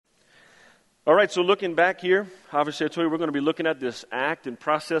All right, so looking back here, obviously I told you we're going to be looking at this act and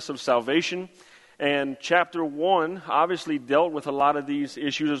process of salvation. And chapter 1 obviously dealt with a lot of these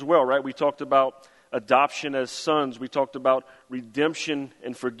issues as well, right? We talked about adoption as sons. We talked about redemption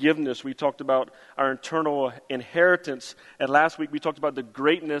and forgiveness. We talked about our eternal inheritance. And last week we talked about the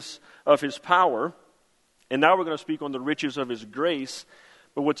greatness of His power. And now we're going to speak on the riches of His grace.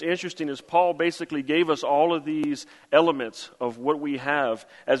 But what's interesting is Paul basically gave us all of these elements of what we have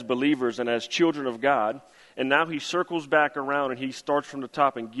as believers and as children of God. And now he circles back around and he starts from the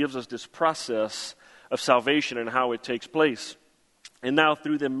top and gives us this process of salvation and how it takes place. And now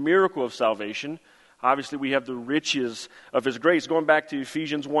through the miracle of salvation, obviously we have the riches of His grace. Going back to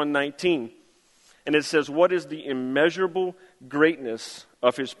Ephesians 1:19. And it says, "What is the immeasurable greatness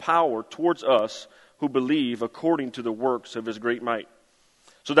of His power towards us who believe according to the works of His great might?"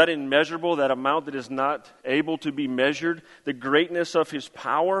 So that immeasurable, that amount that is not able to be measured, the greatness of His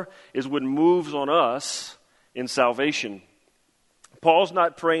power is what moves on us in salvation. Paul's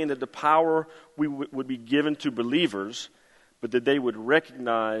not praying that the power would be given to believers, but that they would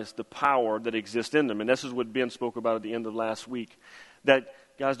recognize the power that exists in them. And this is what Ben spoke about at the end of last week. That,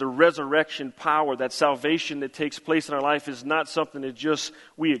 guys, the resurrection power, that salvation that takes place in our life is not something that just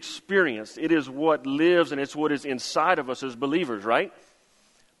we experience. It is what lives and it's what is inside of us as believers, right?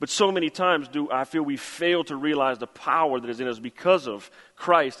 But so many times I feel we fail to realize the power that is in us because of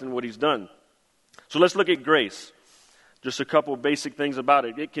Christ and what He's done. So let's look at grace. Just a couple of basic things about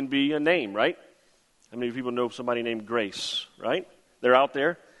it. It can be a name, right? How many people know somebody named Grace, right? They're out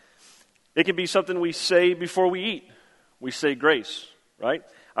there. It can be something we say before we eat. We say grace, right?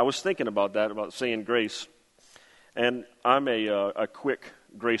 I was thinking about that, about saying grace. And I'm a quick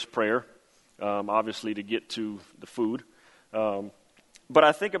grace prayer, obviously to get to the food. But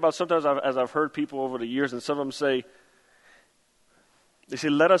I think about sometimes as I've heard people over the years, and some of them say,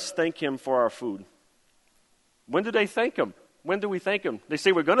 let us thank Him for our food. When do they thank Him? When do we thank Him? They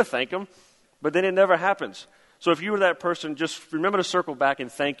say we're going to thank Him, but then it never happens. So if you were that person, just remember to circle back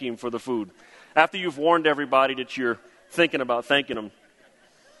and thank Him for the food. After you've warned everybody that you're thinking about thanking Him.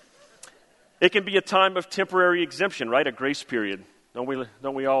 It can be a time of temporary exemption, right? A grace period. Don't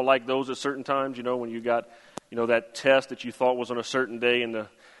we all like those at certain times? You know, when you got that test that you thought was on a certain day and the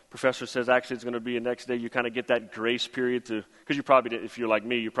professor says actually it's going to be the next day, you kind of get that grace period because you probably, if you're like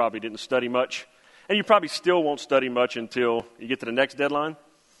me, you probably didn't study much. And you probably still won't study much until you get to the next deadline.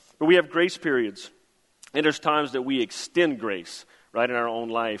 But we have grace periods. And there's times that we extend grace, right, in our own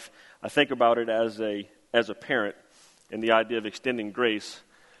life. I think about it as a parent and the idea of extending grace.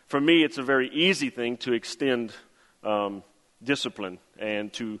 For me, it's a very easy thing to extend discipline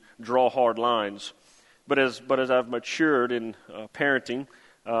and to draw hard lines. But as I've matured in parenting,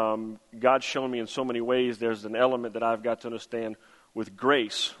 God's shown me in so many ways there's an element that I've got to understand with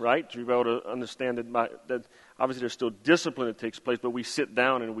grace, right? To be able to understand that obviously there's still discipline that takes place, but we sit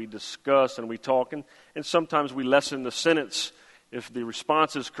down and we discuss and we talk, and sometimes we lessen the sentence if the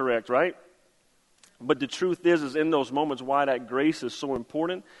response is correct, right? But the truth is in those moments why that grace is so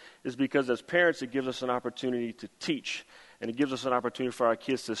important is because as parents it gives us an opportunity to teach, and it gives us an opportunity for our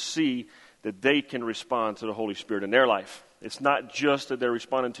kids to see that they can respond to the Holy Spirit in their life. It's not just that they're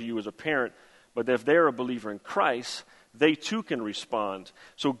responding to you as a parent, but that if they're a believer in Christ, they too can respond.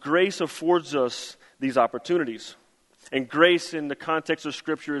 So grace affords us these opportunities. And grace in the context of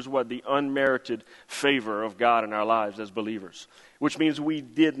Scripture is what? The unmerited favor of God in our lives as believers. Which means we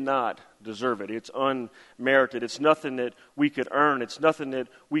did not deserve it. It's unmerited. It's nothing that we could earn. It's nothing that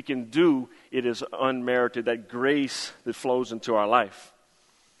we can do. It is unmerited, that grace that flows into our life.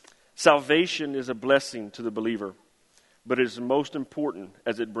 Salvation is a blessing to the believer, but it is most important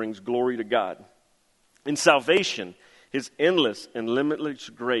as it brings glory to God. In salvation, His endless and limitless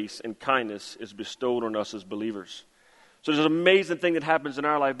grace and kindness is bestowed on us as believers. So there's an amazing thing that happens in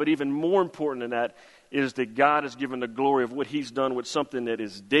our life, but even more important than that is that God has given the glory of what He's done with something that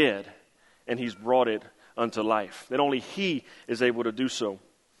is dead, and He's brought it unto life. That only He is able to do so.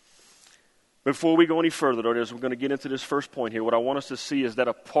 Before we go any further, though, we're going to get into this first point here. What I want us to see is that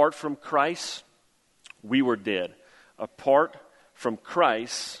apart from Christ, we were dead. Apart from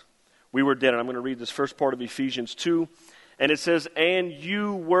Christ, we were dead. And I'm going to read this first part of Ephesians 2. And it says, "And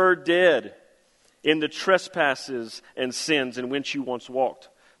you were dead in the trespasses and sins in which you once walked,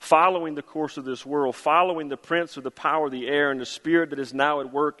 following the course of this world, following the prince of the power of the air and the spirit that is now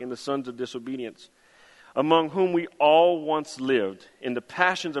at work in the sons of disobedience, among whom we all once lived in the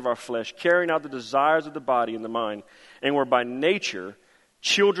passions of our flesh, carrying out the desires of the body and the mind, and were by nature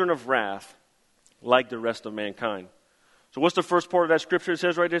children of wrath like the rest of mankind." So what's the first part of that scripture? It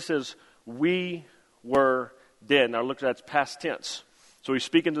says right there, it says, we were dead. Now look, that's past tense. So he's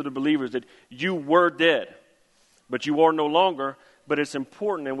speaking to the believers that you were dead, but you are no longer. But it's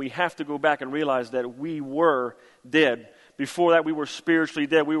important, and we have to go back and realize that we were dead. Before that, we were spiritually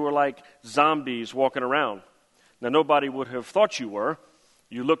dead. We were like zombies walking around. Now, nobody would have thought you were.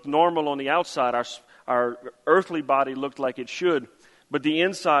 You looked normal on the outside. Our earthly body looked like it should, but the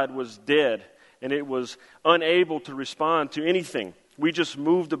inside was dead, and it was unable to respond to anything. We just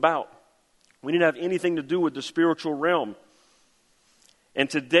moved about. We didn't have anything to do with the spiritual realm. And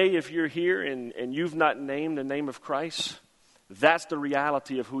today, if you're here and you've not named the name of Christ, that's the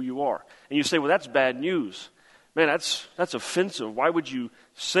reality of who you are. And you say, well, that's bad news. Man, that's offensive. Why would you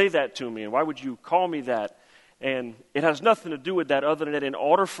say that to me? And why would you call me that? And it has nothing to do with that other than that in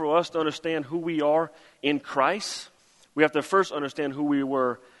order for us to understand who we are in Christ, we have to first understand who we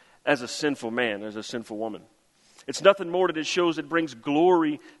were as a sinful man, as a sinful woman. It's nothing more that it shows it brings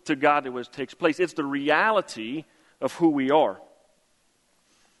glory to God that what takes place. It's the reality of who we are.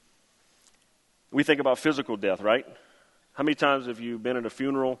 We think about physical death, right? How many times have you been at a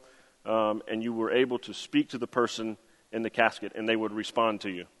funeral and you were able to speak to the person in the casket and they would respond to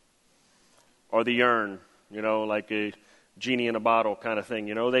you? Or the urn, like a genie in a bottle kind of thing.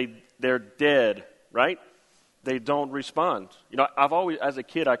 They're dead, right? They don't respond. I've always, as a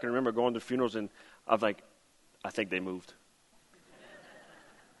kid, I can remember going to funerals and I was like, I think they moved.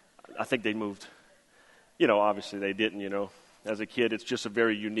 I think they moved. Obviously they didn't, As a kid, it's just a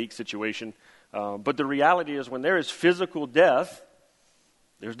very unique situation. But the reality is when there is physical death,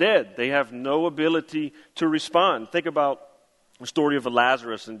 they're dead. They have no ability to respond. Think about the story of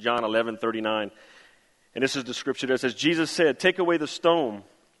Lazarus in John 11:39. And this is the scripture that says, Jesus said, take away the stone.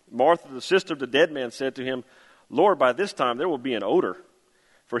 Martha, the sister of the dead man, said to him, Lord, by this time there will be an odor,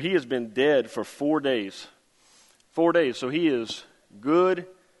 for he has been dead for 4 days. 4 days, so he is good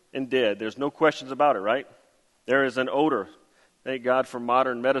and dead. There's no questions about it, right? There is an odor. Thank God for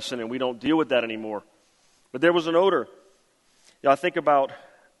modern medicine, and we don't deal with that anymore. But there was an odor. I think about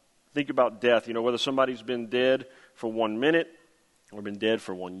death, whether somebody's been dead for 1 minute, or been dead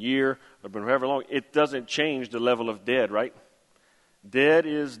for 1 year, or been however long, it doesn't change the level of dead, right? Dead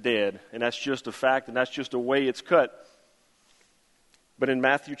is dead, and that's just a fact, and that's just the way it's cut. But in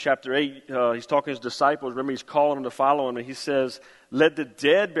Matthew chapter 8, he's talking to his disciples. Remember, he's calling them to follow him, and he says, let the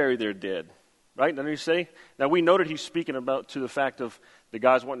dead bury their dead. Right? Doesn't he say? Now, we know that he's speaking about to the fact of the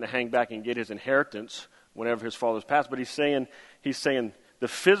guys wanting to hang back and get his inheritance whenever his father's passed. But he's saying the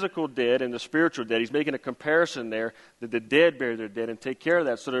physical dead and the spiritual dead. He's making a comparison there that the dead bury their dead and take care of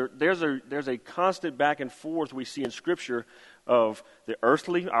that. So there's a constant back and forth we see in Scripture of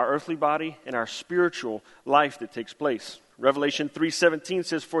our earthly body and our spiritual life that takes place. Revelation 3:17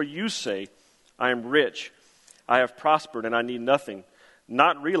 says, for you say, I am rich, I have prospered, and I need nothing,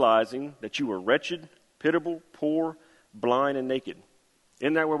 not realizing that you were wretched, pitiable, poor, blind, and naked.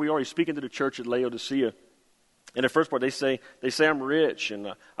 Isn't that where we are? He's speaking to the church at Laodicea. In the first part, they say I'm rich,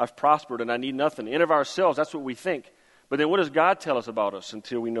 and I've prospered, and I need nothing. In of ourselves, that's what we think. But then what does God tell us about us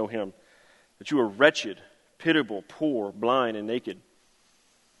until we know Him? That you are wretched, pitiable, poor, blind, and naked.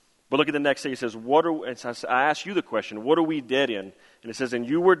 But look at the next thing. He says, I ask you the question, what are we dead in? And it says, and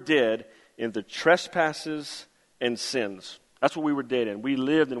you were dead in the trespasses and sins. That's what we were dead in. We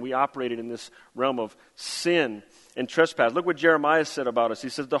lived and we operated in this realm of sin and trespass. Look what Jeremiah said about us. He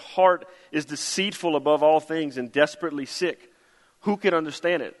says, the heart is deceitful above all things and desperately sick. Who can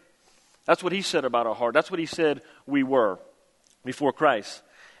understand it? That's what he said about our heart. That's what he said we were before Christ.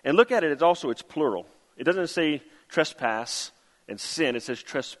 And look at it, it's plural. It doesn't say trespass and sin. It says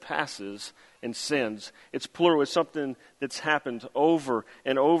trespasses and sins. It's plural. It's something that's happened over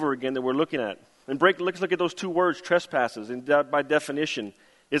and over again that we're looking at. And let's look at those two words, trespasses, and by definition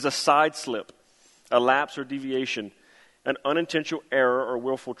is a side slip, a lapse or deviation, an unintentional error or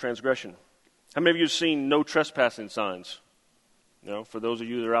willful transgression. How many of you have seen no trespassing signs? For those of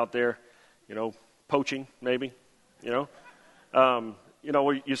you that are out there, poaching maybe, you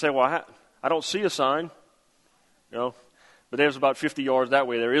say, well, I don't see a sign, but there's about 50 yards that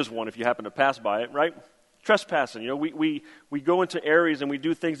way. There is one if you happen to pass by it, right? Trespassing, we go into areas and we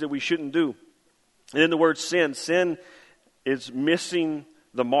do things that we shouldn't do. And then the word sin is missing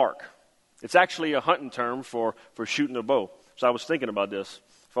the mark. It's actually a hunting term for shooting a bow. So I was thinking about this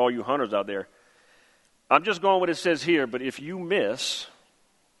for all you hunters out there. I'm just going what it says here, but if you miss,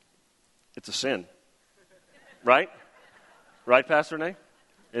 it's a sin. Right? Right, Pastor Nay?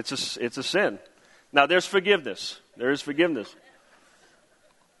 It's a sin. Now, there's forgiveness. There is forgiveness.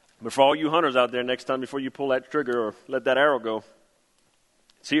 But for all you hunters out there, next time before you pull that trigger or let that arrow go,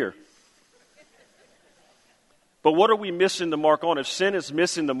 it's here. But what are we missing the mark on? If sin is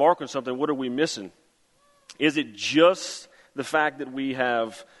missing the mark on something, what are we missing? Is it just the fact that we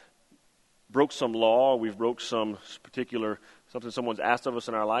have broke some law, we've broke some particular, something someone's asked of us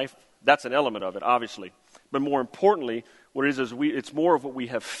in our life. That's an element of it, obviously. But more importantly, what it is it's more of what we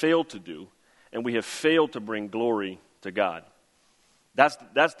have failed to do, and we have failed to bring glory to God. That's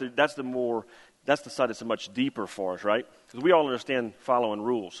the side that's much deeper for us, right? Because we all understand following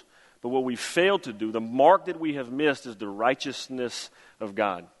rules. But what we failed to do, the mark that we have missed, is the righteousness of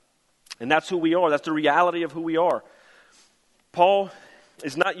God. And that's who we are. That's the reality of who we are. Paul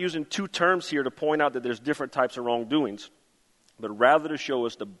is not using two terms here to point out that there's different types of wrongdoings, but rather to show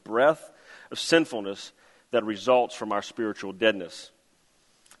us the breadth of sinfulness that results from our spiritual deadness.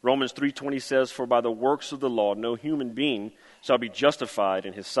 Romans 3:20 says, "For by the works of the law no human being shall be justified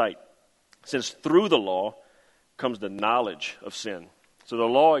in his sight, since through the law comes the knowledge of sin." So the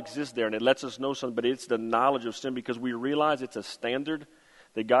law exists there, and it lets us know something, but it's the knowledge of sin because we realize it's a standard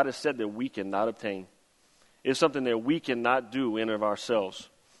that God has said that we cannot obtain. It's something that we cannot do in of ourselves.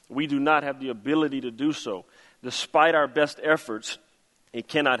 We do not have the ability to do so. Despite our best efforts, it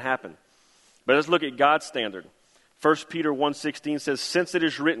cannot happen. But let's look at God's standard. 1 Peter 1:16 says, "Since it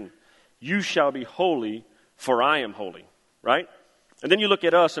is written, you shall be holy, for I am holy." Right? And then you look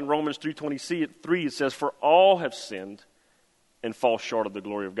at us in Romans 3:23, it says, "For all have sinned and fall short of the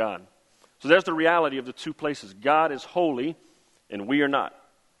glory of God." So there's the reality of the two places. God is holy, and we are not.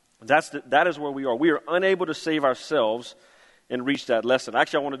 That is where we are. We are unable to save ourselves and reach that lesson.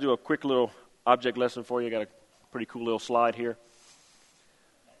 Actually, I want to do a quick little object lesson for you. I got a pretty cool little slide here.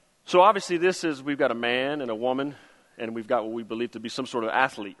 So obviously we've got a man and a woman, and we've got what we believe to be some sort of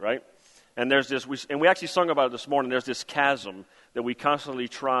athlete, right? And there's this, we actually sung about it this morning, there's this chasm that we constantly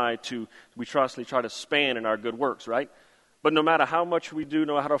try to span in our good works, right? But no matter how much we do,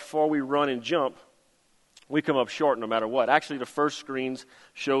 no matter how far we run and jump, we come up short no matter what. Actually, the first screens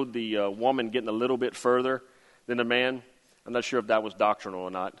showed the woman getting a little bit further than the man. I'm not sure if that was doctrinal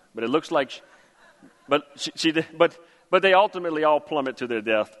or not, but it looks like, but they ultimately all plummet to their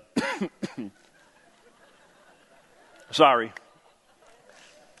death. Sorry.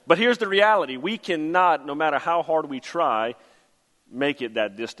 But here's the reality. We cannot, no matter how hard we try, make it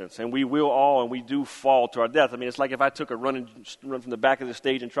that distance. And we do fall to our death. I mean, it's like if I took a run from the back of the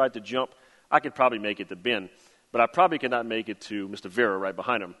stage and tried to jump, I could probably make it to Ben, but I probably could not make it to Mr. Vera right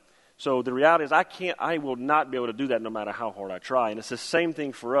behind him. So the reality is I will not be able to do that no matter how hard I try. And it's the same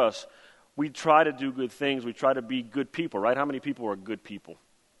thing for us. We try to do good things. We try to be good people, right? How many people are good people,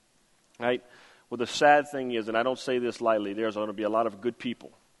 right? Well, the sad thing is, and I don't say this lightly, there's going to be a lot of good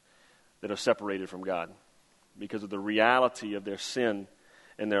people that are separated from God because of the reality of their sin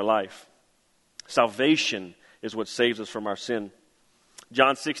in their life. Salvation is what saves us from our sin.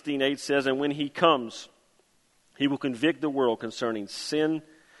 John 16:8 says, "And when he comes, he will convict the world concerning sin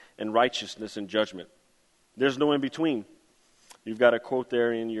and righteousness and judgment." There's no in between. You've got a quote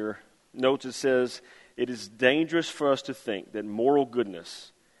there in your notes. It says, "It is dangerous for us to think that moral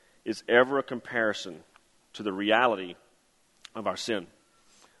goodness is ever a comparison to the reality of our sin."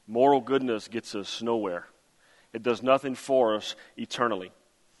 Moral goodness gets us nowhere. It does nothing for us eternally.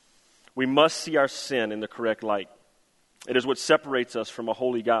 We must see our sin in the correct light. It is what separates us from a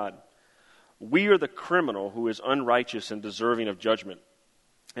holy God. We are the criminal who is unrighteous and deserving of judgment.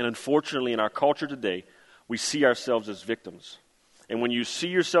 And unfortunately, in our culture today, we see ourselves as victims. And when you see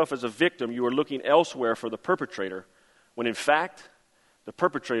yourself as a victim, you are looking elsewhere for the perpetrator, when in fact, the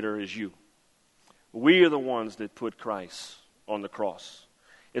perpetrator is you. We are the ones that put Christ on the cross.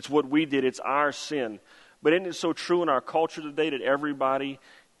 It's what we did. It's our sin. But isn't it so true in our culture today that everybody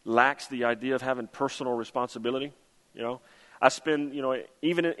lacks the idea of having personal responsibility? You know, I spend,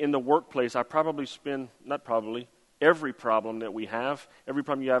 even in the workplace, I probably spend, not probably, every problem that we have, every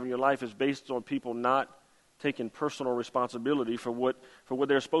problem you have in your life is based on people not taking personal responsibility for what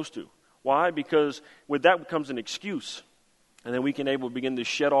they're supposed to. Why? Because with that becomes an excuse. And then we can begin to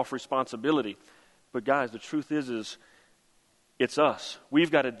shed off responsibility. But guys, the truth is it's us. We've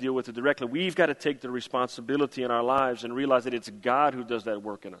got to deal with it directly. We've got to take the responsibility in our lives and realize that it's God who does that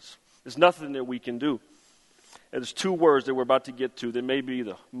work in us. There's nothing that we can do. And there's two words that we're about to get to that may be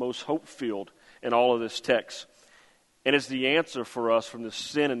the most hope-filled in all of this text. And it's the answer for us from the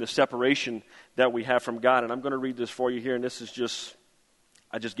sin and the separation that we have from God. And I'm going to read this for you here, and this is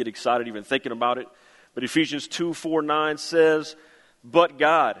I just get excited even thinking about it. But Ephesians 2:4-9 says, But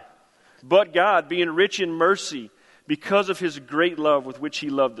God, being rich in mercy, because of his great love with which he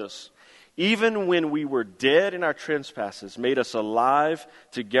loved us, even when we were dead in our trespasses, made us alive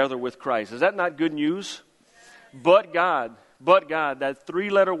together with Christ. Is that not good news? But God, that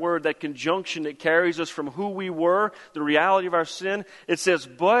three-letter word, that conjunction that carries us from who we were, the reality of our sin, it says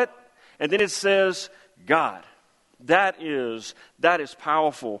but, and then it says God. That is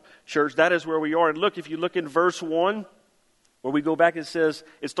powerful, church. That is where we are. And look, if you look in verse 1, where we go back, it says,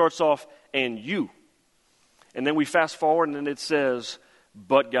 it starts off, and you. And then we fast forward, and then it says,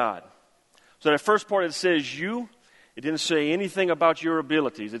 but God. So that first part, it says you. It didn't say anything about your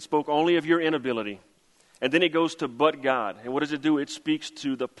abilities. It spoke only of your inability. And then it goes to but God. And what does it do? It speaks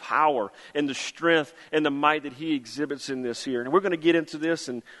to the power and the strength and the might that he exhibits in this here. And we're going to get into this,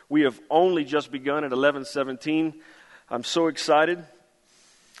 and we have only just begun at 11:17. I'm so excited.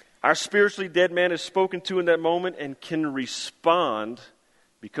 Our spiritually dead man is spoken to in that moment and can respond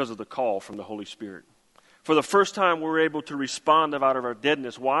because of the call from the Holy Spirit. For the first time, we're able to respond out of our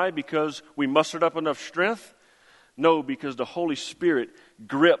deadness. Why? Because we mustered up enough strength? No, because the Holy Spirit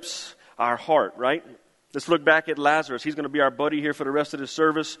grips our heart, right? Let's look back at Lazarus. He's going to be our buddy here for the rest of the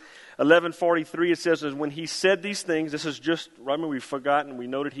service. 11:43, it says, when he said these things, this is just, remember we've forgotten, we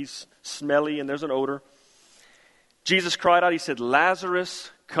noted he's smelly and there's an odor. Jesus cried out, he said,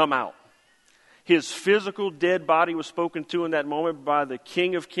 Lazarus, come out. His physical dead body was spoken to in that moment by the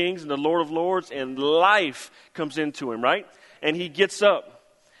King of Kings and the Lord of Lords, and life comes into him, right? And he gets up,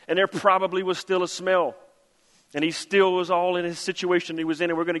 and there probably was still a smell. And he still was all in his situation he was in,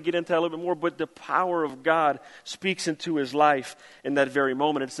 and we're going to get into that a little bit more, but the power of God speaks into his life in that very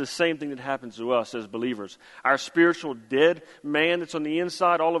moment. It's the same thing that happens to us as believers. Our spiritual dead man that's on the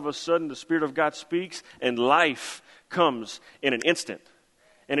inside, all of a sudden the Spirit of God speaks, and life comes in an instant.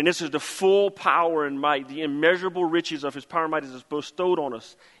 And this is the full power and might, the immeasurable riches of his power and might is bestowed on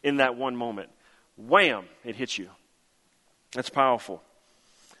us in that one moment. Wham! It hits you. That's powerful.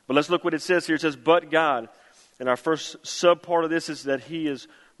 But let's look what it says here. It says, but God. And our first subpart of this is that he is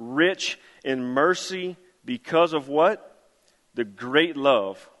rich in mercy because of what? The great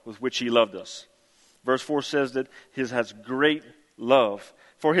love with which he loved us. Verse 4 says that he has great love.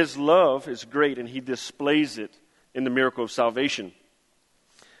 For his love is great, and he displays it in the miracle of salvation.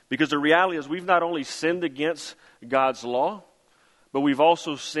 Because the reality is we've not only sinned against God's law, but we've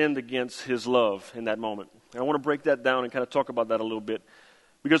also sinned against his love in that moment. And I want to break that down and kind of talk about that a little bit.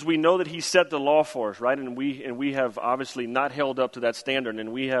 Because we know that he set the law for us, right? And we have obviously not held up to that standard,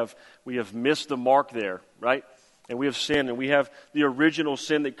 and we have missed the mark there, right? And we have sinned, and we have the original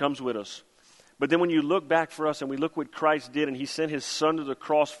sin that comes with us. But then when you look back for us and we look what Christ did, and he sent his son to the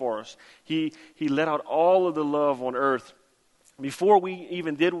cross for us, he let out all of the love on earth before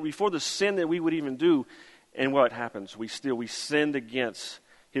the sin that we would even do. And what happens? We sinned against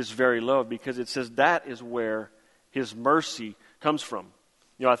his very love, because it says that is where his mercy comes from.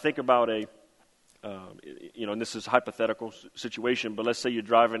 You know, I think about and this is a hypothetical situation, but let's say you're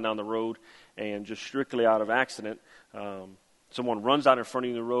driving down the road and just strictly out of accident, someone runs out in front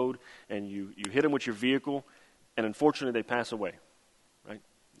of you in the road and you hit them with your vehicle, and unfortunately they pass away, right?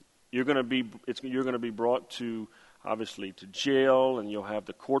 You're going to be brought to, obviously, to jail, and you'll have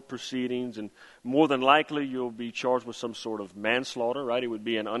the court proceedings, and more than likely you'll be charged with some sort of manslaughter, right? It would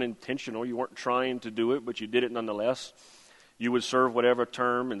be an unintentional. You weren't trying to do it, but you did it nonetheless. You would serve whatever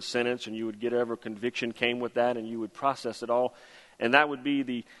term and sentence, and you would get whatever conviction came with that, and you would process it all. And that would be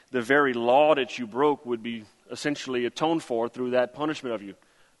the very law that you broke would be essentially atoned for through that punishment of you.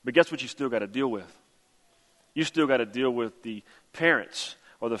 But guess what you still got to deal with? You still got to deal with the parents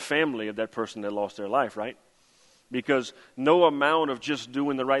or the family of that person that lost their life, right? Because no amount of just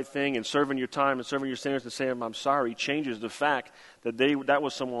doing the right thing and serving your time and serving your sentence and saying, I'm sorry, changes the fact that that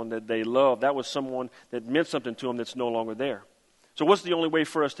was someone that they loved. That was someone that meant something to them that's no longer there. So what's the only way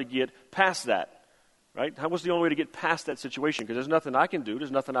for us to get past that, right? What's the only way to get past that situation? Because there's nothing I can do. There's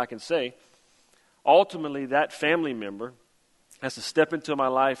nothing I can say. Ultimately, that family member has to step into my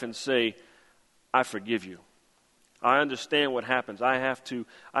life and say, I forgive you. I understand what happens. I have to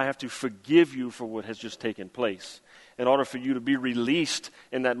forgive you for what has just taken place in order for you to be released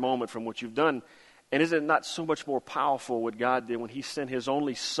in that moment from what you've done. And is it not so much more powerful what God did when he sent his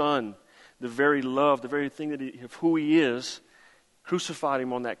only son, the very love, the very thing of who he is, crucified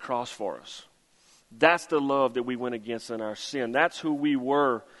him on that cross for us? That's the love that we went against in our sin. That's who we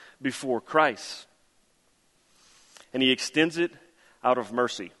were before Christ. And he extends it out of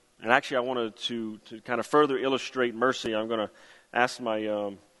mercy. And actually, I wanted to kind of further illustrate mercy. I'm going to ask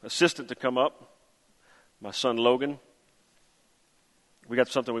my assistant to come up, my son Logan. We got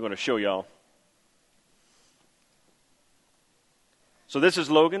something we're going to show y'all. So this is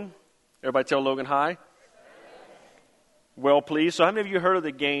Logan. Everybody tell Logan hi. Well, please. So how many of you heard of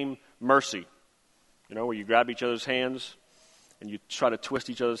the game Mercy? You know, where you grab each other's hands and you try to twist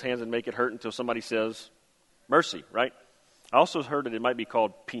each other's hands and make it hurt until somebody says mercy, right? I also heard that it might be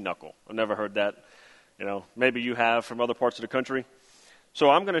called pinochle. I've never heard that. You know, maybe you have from other parts of the country. So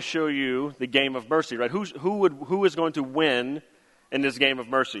I'm going to show you the game of mercy, right? Who is going to win in this game of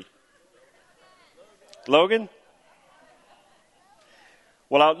mercy? Logan?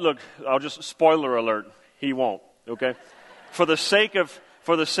 Well, I'll just spoiler alert. He won't. Okay. For the sake of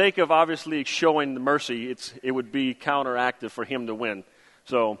obviously showing the mercy, it would be counteractive for him to win.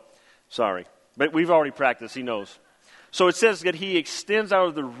 So, sorry, but we've already practiced. He knows. So it says that he extends out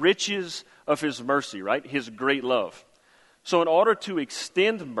of the riches of his mercy, right? His great love. So in order to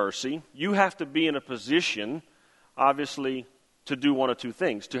extend mercy, you have to be in a position, obviously, to do one of two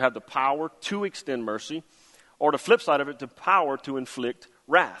things: to have the power to extend mercy, or the flip side of it, the power to inflict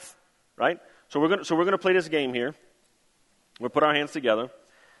wrath, right? So we're going to play this game here. We'll put our hands together.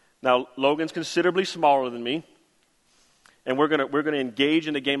 Now Logan's considerably smaller than me, and we're going to engage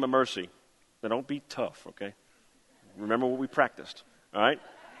in the game of mercy. Now don't be tough, okay? Remember what we practiced. All right.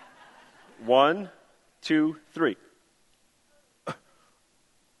 1, 2, 3.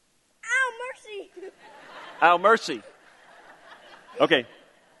 Ow, mercy. Okay.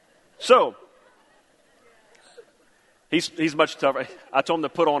 So, he's much tougher. I told him to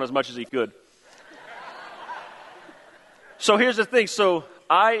put on as much as he could. So here's the thing. So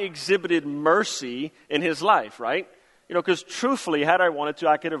I exhibited mercy in his life, right? Because truthfully, had I wanted to,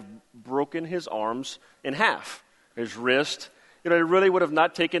 I could have broken his arms in half, his wrist. It really would have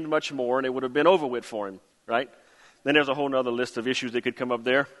not taken much more, and it would have been over with for him, right? Then there's a whole other list of issues that could come up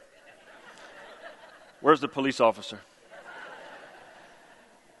there. Where's the police officer?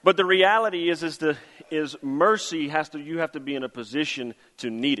 But the reality is mercy you have to be in a position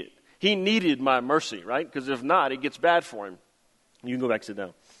to need it. He needed my mercy, right? Because if not, it gets bad for him. You can go back and sit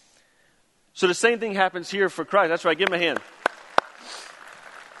down. So the same thing happens here for Christ. That's right. Give him a hand.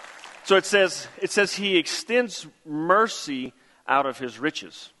 So it says he extends mercy out of his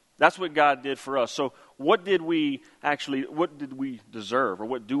riches. That's what God did for us. So what did we deserve, or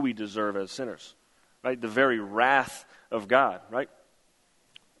what do we deserve as sinners? Right? The very wrath of God, right?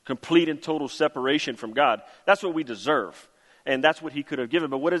 Complete and total separation from God. That's what we deserve. And that's what he could have given.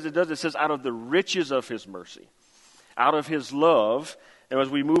 But what does it do? It says out of the riches of his mercy, out of his love. And as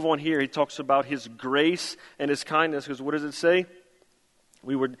we move on here, he talks about his grace and his kindness. Because what does it say?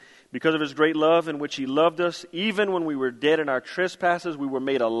 Because of his great love in which he loved us, even when we were dead in our trespasses, we were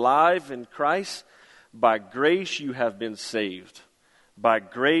made alive in Christ. By grace you have been saved. By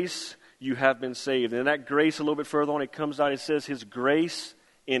grace you have been saved. And that grace, a little bit further on, it comes out, it says his grace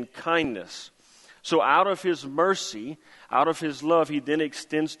in kindness. So out of his mercy, out of his love, he then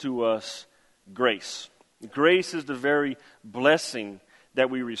extends to us grace. Grace is the very blessing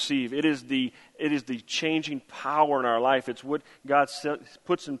that we receive. It is the changing power in our life. It's what God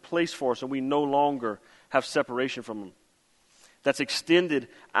puts in place for us, and we no longer have separation from him. That's extended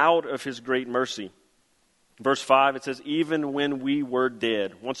out of his great mercy. Verse 5, it says, even when we were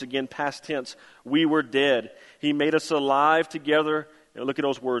dead. Once again, past tense, we were dead. He made us alive together. And look at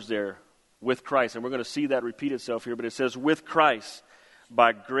those words there, with Christ. And we're going to see that repeat itself here, but it says, with Christ,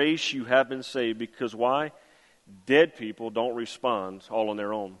 by grace you have been saved. Because why? Dead people don't respond all on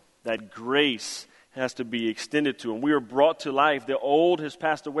their own. That grace has to be extended to them. We are brought to life. The old has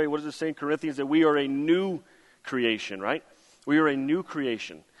passed away. What does it say in Corinthians? That we are a new creation, right? We are a new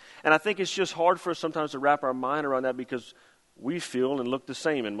creation. And I think it's just hard for us sometimes to wrap our mind around that because we feel and look the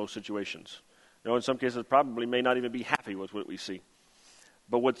same in most situations. In some cases, probably may not even be happy with what we see.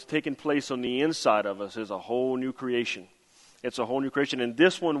 But what's taking place on the inside of us is a whole new creation. It's a whole new creation, and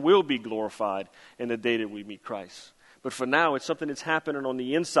this one will be glorified in the day that we meet Christ. But for now, it's something that's happening on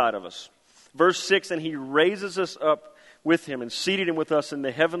the inside of us. Verse 6, and he raises us up with him and seated him with us in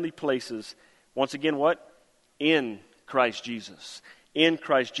the heavenly places. Once again, what? In Christ Jesus. In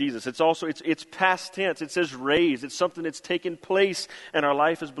Christ Jesus. It's past tense. It says raised. It's something that's taken place in our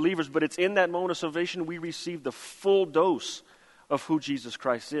life as believers, but it's in that moment of salvation we receive the full dose of who Jesus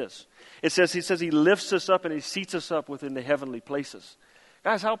Christ is. He says he lifts us up and he seats us up within the heavenly places.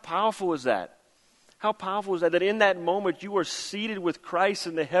 Guys, how powerful is that? How powerful is that? That in that moment you are seated with Christ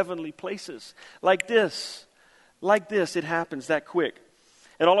in the heavenly places. Like this, it happens that quick.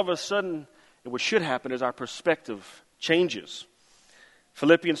 And all of a sudden, what should happen is our perspective changes.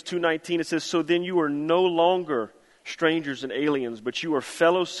 Philippians 2:19, it says, so then you are no longer strangers and aliens, but you are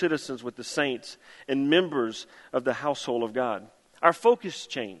fellow citizens with the saints and members of the household of God. Our focus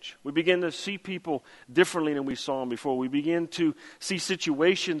change. We begin to see people differently than we saw them before. We begin to see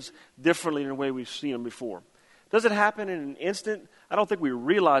situations differently than the way we've seen them before. Does it happen in an instant? I don't think we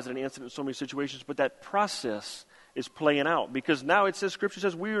realize it in an instant in so many situations, but that process is playing out. Because now it says, Scripture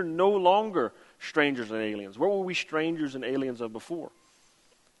says, we are no longer strangers and aliens. Where were we strangers and aliens of before?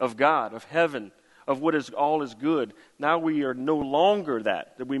 Of God, of heaven, of what is all is good. Now we are no longer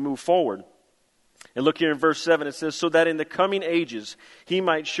that we move forward. And look here in verse 7, it says, so that in the coming ages he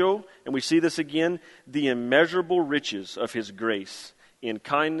might show, and we see this again, the immeasurable riches of his grace in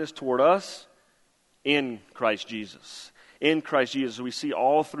kindness toward us in Christ Jesus. In Christ Jesus. We see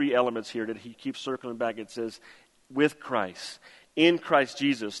all three elements here that he keeps circling back. It says, with Christ, in Christ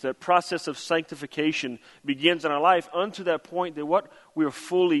Jesus. That process of sanctification begins in our life unto that point that what? We are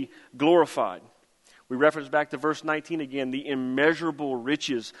fully glorified. We reference back to verse 19 again, the immeasurable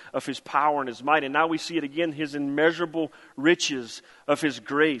riches of his power and his might. And now we see it again, his immeasurable riches of his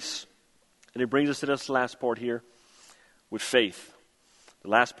grace. And it brings us to this last part here with faith. The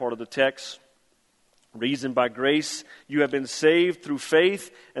last part of the text, reason by grace, you have been saved through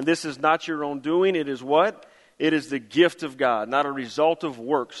faith, and this is not your own doing. It is what? It is the gift of God, not a result of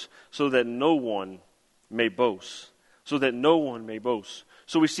works, so that no one may boast. So that no one may boast.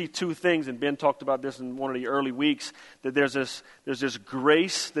 So we see two things, and Ben talked about this in one of the early weeks, that there's this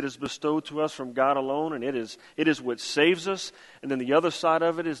grace that is bestowed to us from God alone, and it is what saves us. And then the other side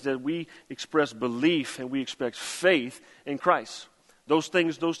of it is that we express belief and we express faith in Christ. Those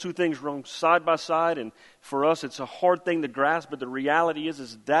two things run side by side, and for us it's a hard thing to grasp, but the reality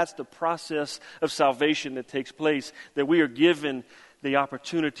is that's the process of salvation that takes place, that we are given the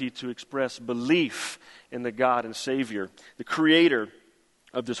opportunity to express belief in the God and Savior, the Creator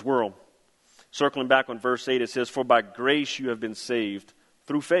of this world. Circling back on verse 8, it says, for by grace you have been saved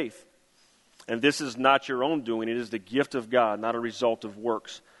through faith. And this is not your own doing, it is the gift of God, not a result of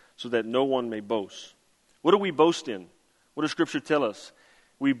works, so that no one may boast. What do we boast in? What does Scripture tell us?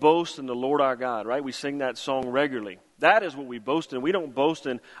 We boast in the Lord our God, right? We sing that song regularly. That is what we boast in. We don't boast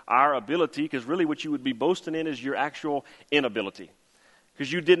in our ability, because really what you would be boasting in is your actual inability.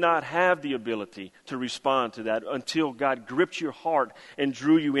 Because you did not have the ability to respond to that until God gripped your heart and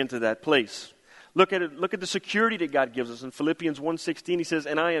drew you into that place. Look at it. Look at the security that God gives us. In Philippians 1:16, he says,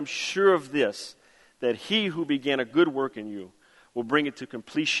 and I am sure of this, that he who began a good work in you will bring it to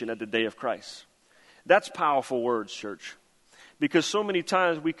completion at the day of Christ. That's powerful words, church. Because so many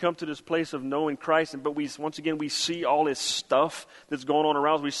times we come to this place of knowing Christ, but we see all this stuff that's going on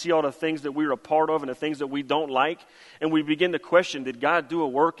around us. We see all the things that we're a part of and the things that we don't like. And we begin to question, did God do a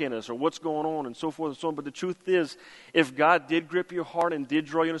work in us, or what's going on, and so forth and so on. But the truth is, if God did grip your heart and did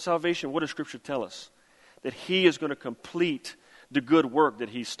draw you into salvation, what does Scripture tell us? That he is going to complete the good work that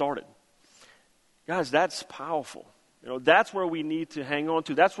he started. Guys, that's powerful. You know, that's where we need to hang on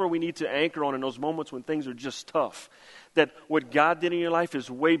to. That's where we need to anchor on in those moments when things are just tough. That what God did in your life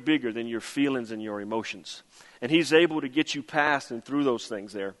is way bigger than your feelings and your emotions. And he's able to get you past and through those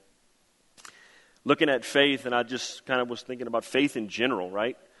things there. Looking at faith, and I just kind of was thinking about faith in general,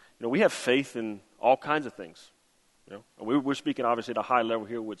 right? You know, we have faith in all kinds of things. You know, and we're speaking obviously at a high level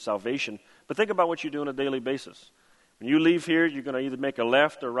here with salvation. But think about what you do on a daily basis. When you leave here, you're going to either make a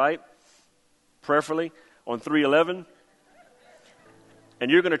left or right, prayerfully, on 311,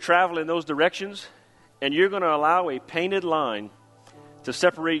 and you're going to travel in those directions, and you're going to allow a painted line to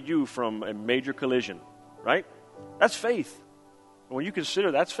separate you from a major collision, right? That's faith. When you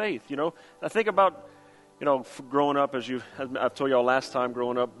consider that's faith, you know. I think about, you know, growing up, as I've told y'all last time,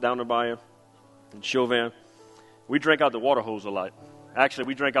 growing up down the bayou in Chauvin, we drank out the water hose a lot. Actually,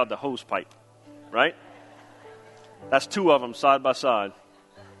 we drank out the hose pipe, right? That's two of them side by side,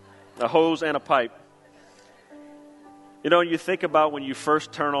 a hose and a pipe. You know, you think about when you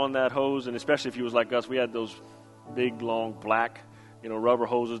first turn on that hose, and especially if you was like us, we had those big, long, black, you know, rubber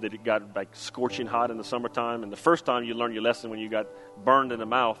hoses that got like scorching hot in the summertime. And the first time you learn your lesson when you got burned in the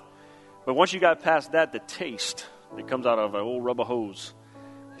mouth. But once you got past that, the taste that comes out of an old rubber hose,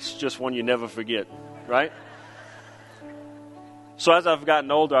 it's just one you never forget, right? So as I've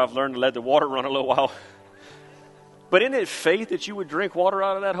gotten older, I've learned to let the water run a little while. But isn't it faith that you would drink water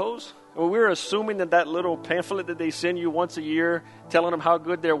out of that hose? Well, we're assuming that little pamphlet that they send you once a year telling them how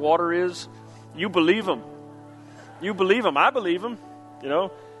good their water is, you believe them. You believe them. I believe them. You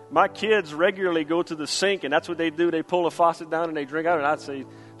know, my kids regularly go to the sink, and that's what they do. They pull the faucet down and they drink out. And I'd say,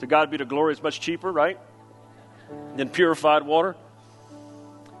 to God be the glory, it's much cheaper, right, than purified water.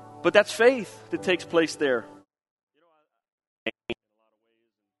 But that's faith that takes place there.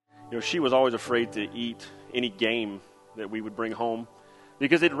 You know, she was always afraid to eat any game that we would bring home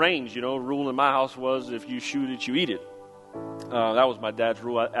because it rains. You know, rule in my house was if you shoot it, you eat it. That was my dad's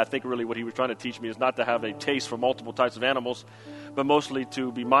rule. I think really what he was trying to teach me is not to have a taste for multiple types of animals, but mostly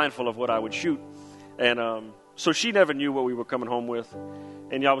to be mindful of what I would shoot. And so she never knew what we were coming home with.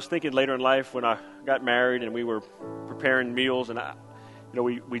 And I was thinking later in life when I got married and we were preparing meals, and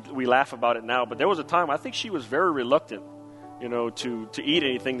we laugh about it now, but there was a time I think she was very reluctant, you know, to eat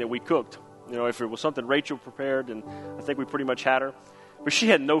anything that we cooked. You know, if it was something Rachel prepared, and I think we pretty much had her. But she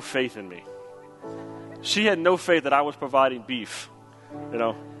had no faith in me. She had no faith that I was providing beef, you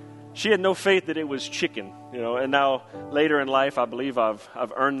know. She had no faith that it was chicken, you know. And now, later in life, I believe I've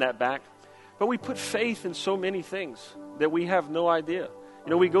earned that back. But we put faith in so many things that we have no idea. You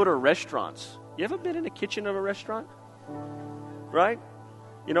know, we go to restaurants. You ever been in the kitchen of a restaurant? Right?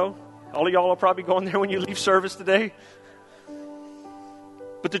 You know, all of y'all are probably going there when you leave service today.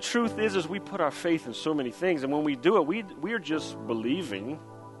 But the truth is we put our faith in so many things. And when we do it, we are just believing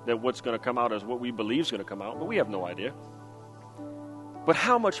that what's going to come out is what we believe is going to come out. But we have no idea. But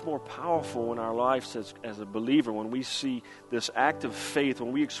how much more powerful in our lives as a believer when we see this act of faith,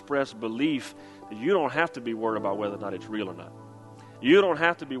 when we express belief, that you don't have to be worried about whether or not it's real or not. You don't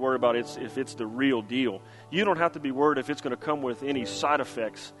have to be worried about if it's the real deal. You don't have to be worried if it's going to come with any side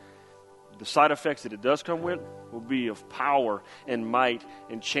effects. The side effects that it does come with will be of power and might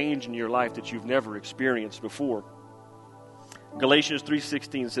and change in your life that you've never experienced before. Galatians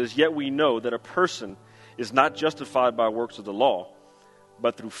 3:16 says, "Yet we know that a person is not justified by works of the law,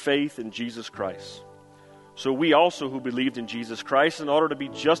 but through faith in Jesus Christ. So we also who believed in Jesus Christ in order to be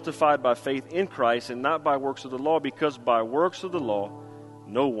justified by faith in Christ and not by works of the law, because by works of the law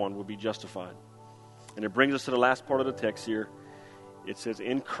no one will be justified." And it brings us to the last part of the text here. It says,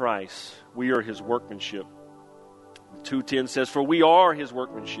 "In Christ we are his workmanship." 2:10 says, "For we are his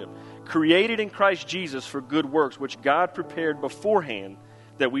workmanship, created in Christ Jesus for good works, which God prepared beforehand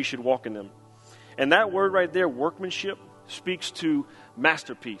that we should walk in them." And that word right there, workmanship, speaks to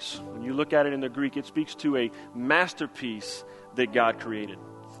masterpiece. When you look at it in the Greek, it speaks to a masterpiece that God created.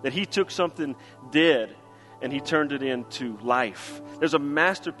 That he took something dead and he turned it into life. There's a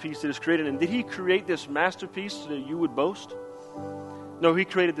masterpiece that is created. And did he create this masterpiece so that you would boast? No, he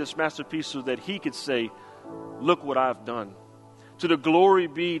created this masterpiece so that he could say, "Look what I've done." To the glory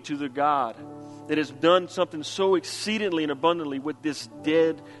be to the God that has done something so exceedingly and abundantly with this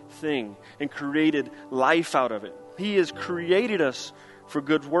dead thing and created life out of it. He has created us for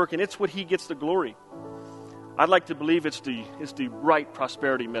good work, and it's what he gets the glory. I'd like to believe it's the right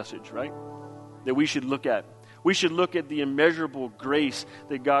prosperity message, right? That we should look at. We should look at the immeasurable grace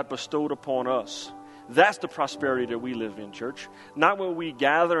that God bestowed upon us. That's the prosperity that we live in, church. Not what we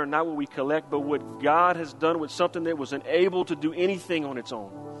gather and not what we collect, but what God has done with something that wasn't able to do anything on its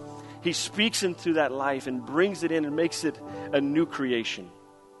own. He speaks into that life and brings it in and makes it a new creation.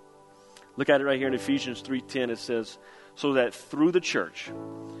 Look at it right here in Ephesians 3:10. It says, "So that through the church,"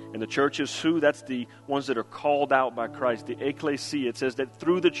 and the church is who? That's the ones that are called out by Christ, the ecclesia. It says that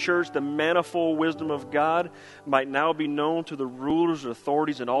through the church, the manifold wisdom of God might now be known to the rulers and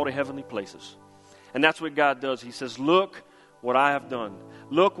authorities in all the heavenly places. And that's what God does. He says, "Look what I have done.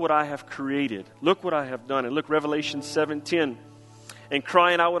 Look what I have created. Look what I have done." And look, Revelation 7:10. "And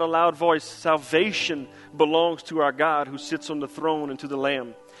crying out with a loud voice, salvation belongs to our God who sits on the throne and to the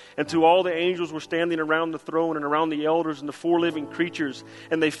Lamb. And to all the angels were standing around the throne and around the elders and the four living creatures.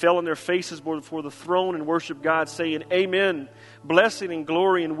 And they fell on their faces before the throne and worshiped God, saying, Amen. Blessing and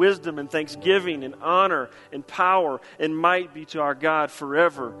glory and wisdom and thanksgiving and honor and power and might be to our God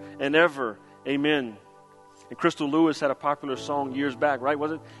forever and ever. Amen." And Crystal Lewis had a popular song years back, right?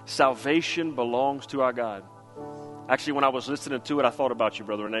 Was it? "Salvation belongs to our God." Actually, when I was listening to it, I thought about you,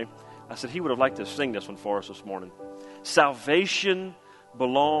 Brother Renee. I said, he would have liked to sing this one for us this morning. Salvation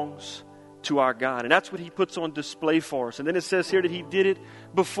belongs to our God. And that's what he puts on display for us. And then it says here that he did it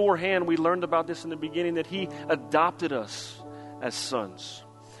beforehand. We learned about this in the beginning, that he adopted us as sons.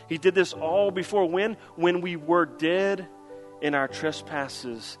 He did this all before. When? When we were dead in our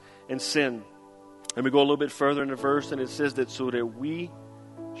trespasses and sin. And we go a little bit further in the verse, and it says that so that we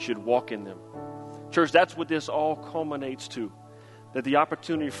should walk in them. Church, that's what this all culminates to. That the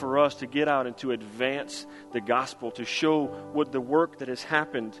opportunity for us to get out and to advance the gospel, to show what the work that has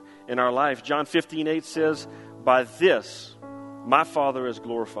happened in our life. John 15:8 says, "By this my Father is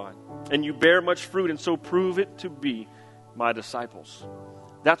glorified, and you bear much fruit, and so prove it to be my disciples."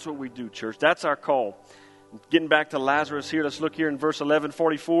 That's what we do, church. That's our call. Getting back to Lazarus here, let's look here in verse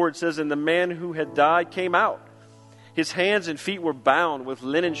 11:44. It says, "And the man who had died came out. His hands and feet were bound with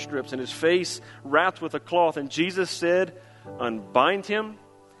linen strips, and his face wrapped with a cloth. And Jesus said, Unbind him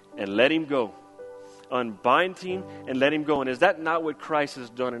and let him go." Unbind him and let him go. And is that not what Christ has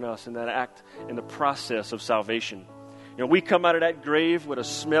done in us in that act, in the process of salvation? You know, we come out of that grave with a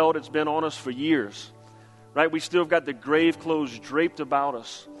smell that's been on us for years, right? We still got the grave clothes draped about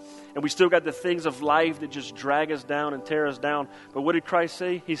us. And we still got the things of life that just drag us down and tear us down. But what did Christ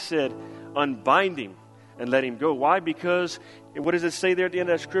say? He said, unbind him and let him go. Why? Because, what does it say there at the end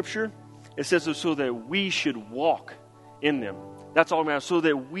of that scripture? It says so that we should walk in them. That's all that matters, so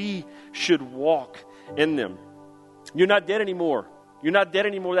that we should walk in them. You're not dead anymore. You're not dead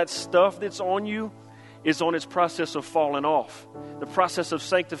anymore. That stuff that's on you is on its process of falling off. The process of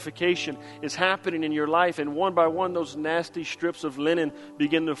sanctification is happening in your life, and one by one those nasty strips of linen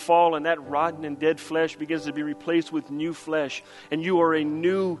begin to fall, and that rotten and dead flesh begins to be replaced with new flesh, and you are a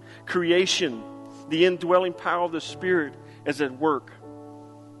new creation. The indwelling power of the Spirit is at work.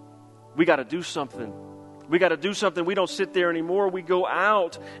 We got to do something. We got to do something. We don't sit there anymore. We go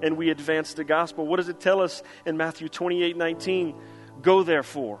out and we advance the gospel. What does it tell us in Matthew 28:19? Go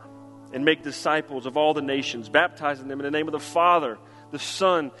therefore and make disciples of all the nations, baptizing them in the name of the Father, the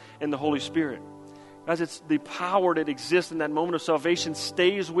Son, and the Holy Spirit. Guys, it's the power that exists in that moment of salvation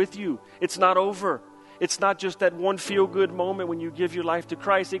stays with you. It's not over. It's not just that one feel-good moment when you give your life to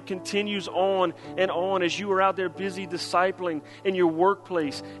Christ. It continues on and on as you are out there busy discipling in your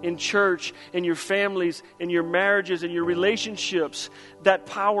workplace, in church, in your families, in your marriages, in your relationships. That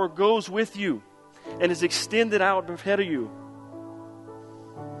power goes with you and is extended out ahead of you.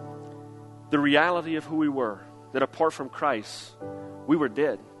 The reality of who we were, that apart from Christ, we were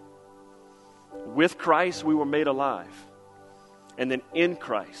dead. With Christ, we were made alive. And then in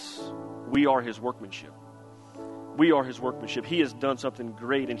Christ, we are His workmanship. We are His workmanship. He has done something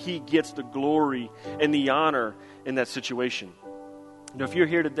great, and He gets the glory and the honor in that situation. Now, if you're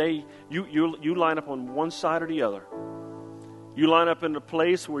here today, you line up on one side or the other. You line up in a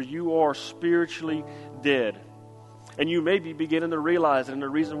place where you are spiritually dead. And you may be beginning to realize it, and the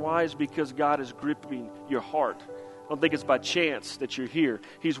reason why is because God is gripping your heart. I don't think it's by chance that you're here.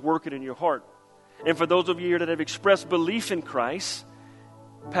 He's working in your heart. And for those of you here that have expressed belief in Christ,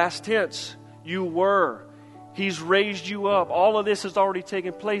 past tense, you were. He's raised you up. All of this has already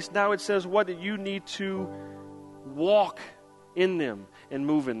taken place. Now it says what? That you need to walk in them and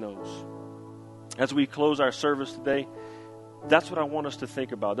move in those. As we close our service today, that's what I want us to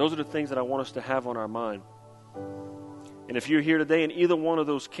think about. Those are the things that I want us to have on our mind. And if you're here today in either one of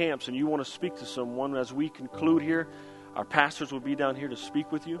those camps and you want to speak to someone, as we conclude here, our pastors will be down here to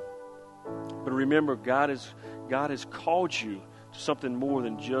speak with you. But remember, God has called you to something more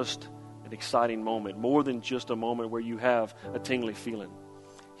than just an exciting moment, more than just a moment where you have a tingly feeling.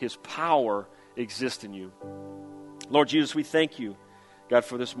 His power exists in you. Lord Jesus, we thank you, God,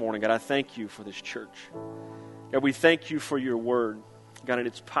 for this morning. God, I thank you for this church. God, we thank you for your word, God, and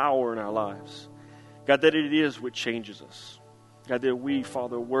its power in our lives. God, that it is what changes us. God, that we,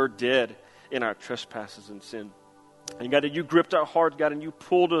 Father, were dead in our trespasses and sin. And God, that you gripped our heart, God, and you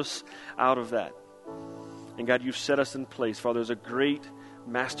pulled us out of that. And God, you've set us in place, Father, as a great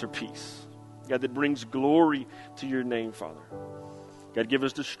masterpiece, God, that brings glory to your name, Father. God, give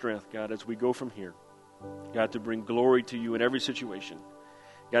us the strength, God, as we go from here, God, to bring glory to you in every situation.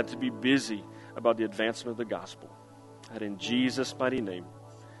 God, to be busy about the advancement of the gospel. God, in Jesus' mighty name,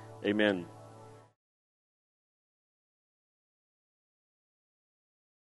 amen.